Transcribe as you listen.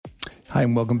Hi,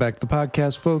 and welcome back to the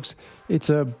podcast, folks. It's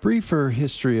a briefer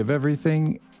history of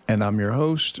everything, and I'm your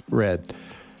host, Red.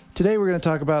 Today, we're going to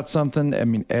talk about something,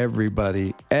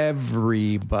 everybody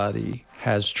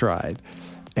has tried.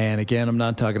 And again, I'm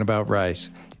not talking about rice.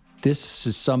 This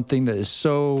is something that is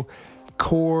so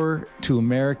core to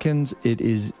Americans. It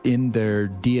is in their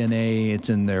DNA. It's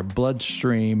in their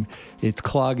bloodstream. It's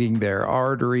clogging their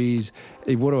arteries.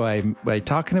 What am I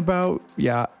talking about?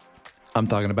 Yeah, I'm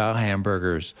talking about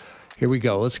hamburgers. Here we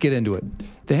go. Let's get into it.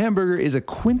 The hamburger is a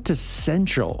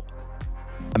quintessential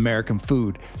American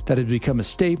food that has become a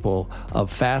staple of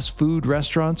fast food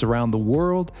restaurants around the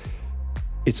world.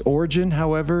 Its origin,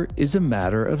 however, is a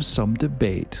matter of some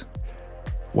debate.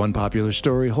 One popular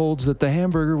story holds that the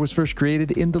hamburger was first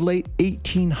created in the late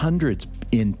 1800s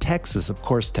in Texas, of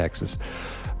course, Texas,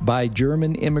 by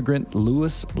German immigrant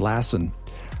Louis Lassen.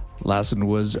 Lassen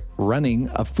was running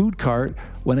a food cart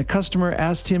when a customer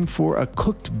asked him for a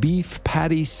cooked beef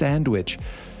patty sandwich.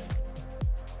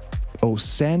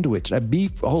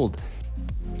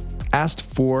 Asked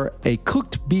for a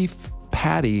cooked beef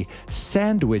patty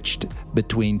sandwiched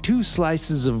between two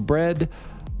slices of bread.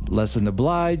 Lassen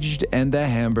obliged, and the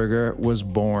hamburger was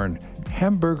born.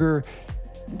 Hamburger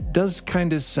does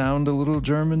kind of sound a little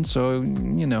German, so,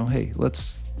 hey,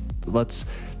 let's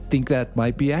think that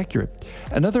might be accurate.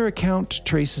 Another account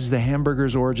traces the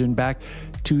hamburger's origin back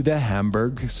to the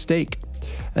Hamburg steak,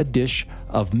 a dish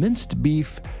of minced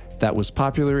beef that was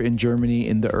popular in Germany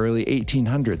in the early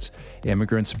 1800s.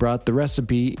 Immigrants brought the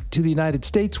recipe to the United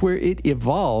States, where it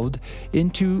evolved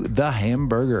into the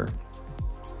hamburger.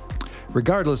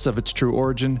 Regardless of its true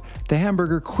origin, the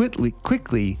hamburger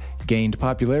quickly gained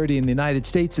popularity in the United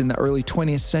States in the early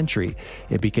 20th century.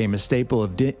 It became a staple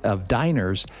of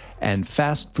diners and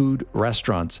fast food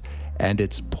restaurants, and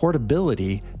its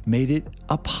portability made it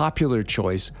a popular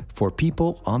choice for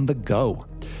people on the go.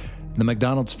 The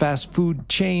McDonald's fast food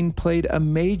chain played a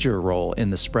major role in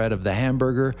the spread of the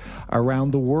hamburger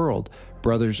around the world.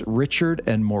 Brothers Richard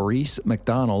and Maurice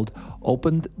McDonald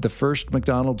opened the first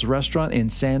McDonald's restaurant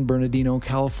in San Bernardino,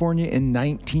 California in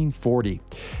 1940,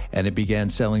 and it began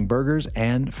selling burgers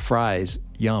and fries.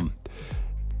 Yum.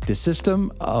 Their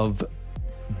system of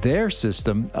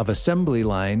assembly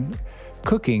line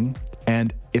cooking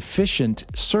and efficient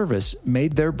service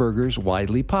made their burgers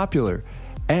widely popular,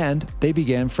 and they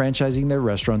began franchising their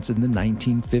restaurants in the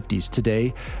 1950s.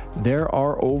 Today, there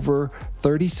are over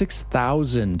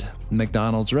 36,000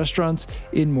 McDonald's restaurants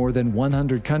in more than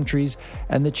 100 countries,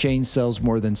 and the chain sells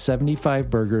more than 75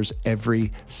 burgers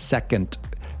every second.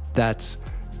 That's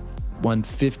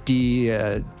 150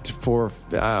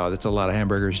 that's a lot of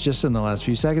hamburgers just in the last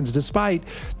few seconds. Despite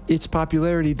its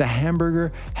popularity, the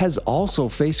hamburger has also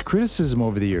faced criticism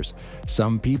over the years.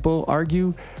 Some people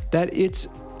argue that it's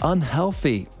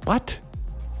unhealthy. What?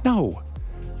 No.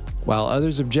 While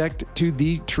others object to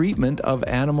the treatment of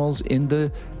animals in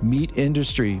the meat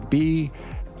industry.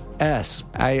 BS.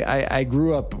 I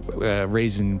grew up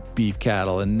raising beef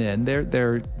cattle, and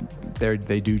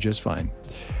they do just fine.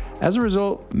 As a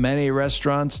result, many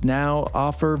restaurants now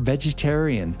offer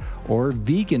vegetarian or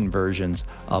vegan versions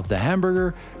of the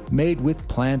hamburger made with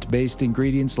plant-based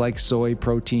ingredients like soy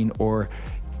protein or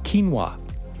quinoa.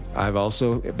 I've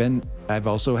also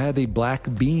had a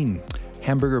black bean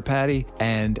hamburger patty,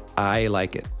 and I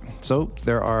like it. So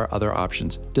there are other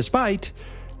options. Despite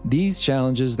these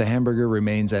challenges, the hamburger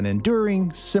remains an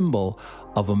enduring symbol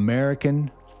of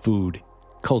American food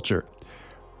culture.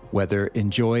 Whether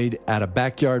enjoyed at a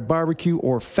backyard barbecue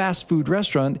or fast food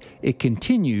restaurant, it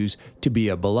continues to be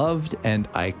a beloved and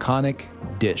iconic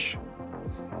dish.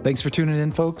 Thanks for tuning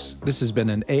in, folks. This has been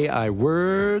an AI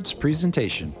Words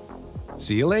presentation.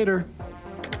 See you later.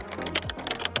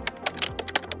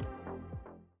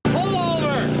 Pull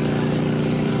over!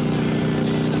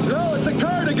 No, it's a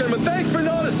cardigan, but thanks for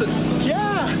noticing.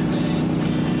 Yeah!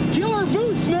 Killer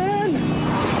boots, man!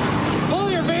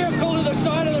 Pull your vehicle to the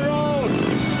side of the road!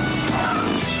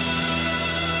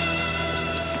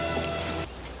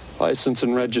 License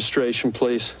and registration,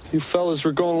 please. You fellas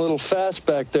were going a little fast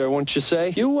back there, wouldn't you say?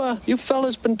 You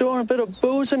fellas been doing a bit of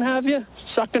boozing, have you?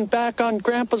 Sucking back on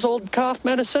Grandpa's old cough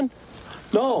medicine?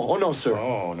 No, oh no, sir.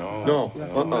 Oh, no.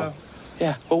 No,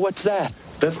 Yeah, well, what's that?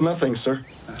 That's nothing, sir.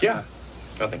 Yeah,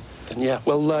 nothing. Yeah,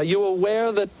 well, you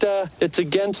aware that it's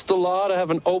against the law to have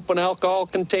an open alcohol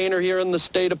container here in the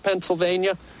state of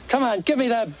Pennsylvania? Come on, give me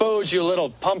that booze, you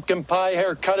little pumpkin pie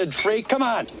haircutted freak. Come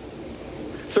on.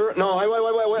 Sir, no,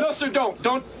 wait. No, sir, don't.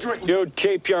 Don't drink. You'd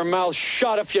keep your mouth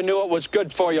shut if you knew it was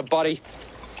good for you, buddy.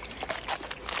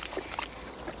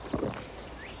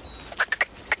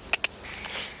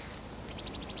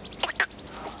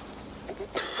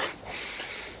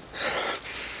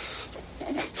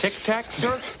 Tic Tac,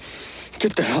 sir?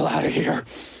 Get the hell out of here.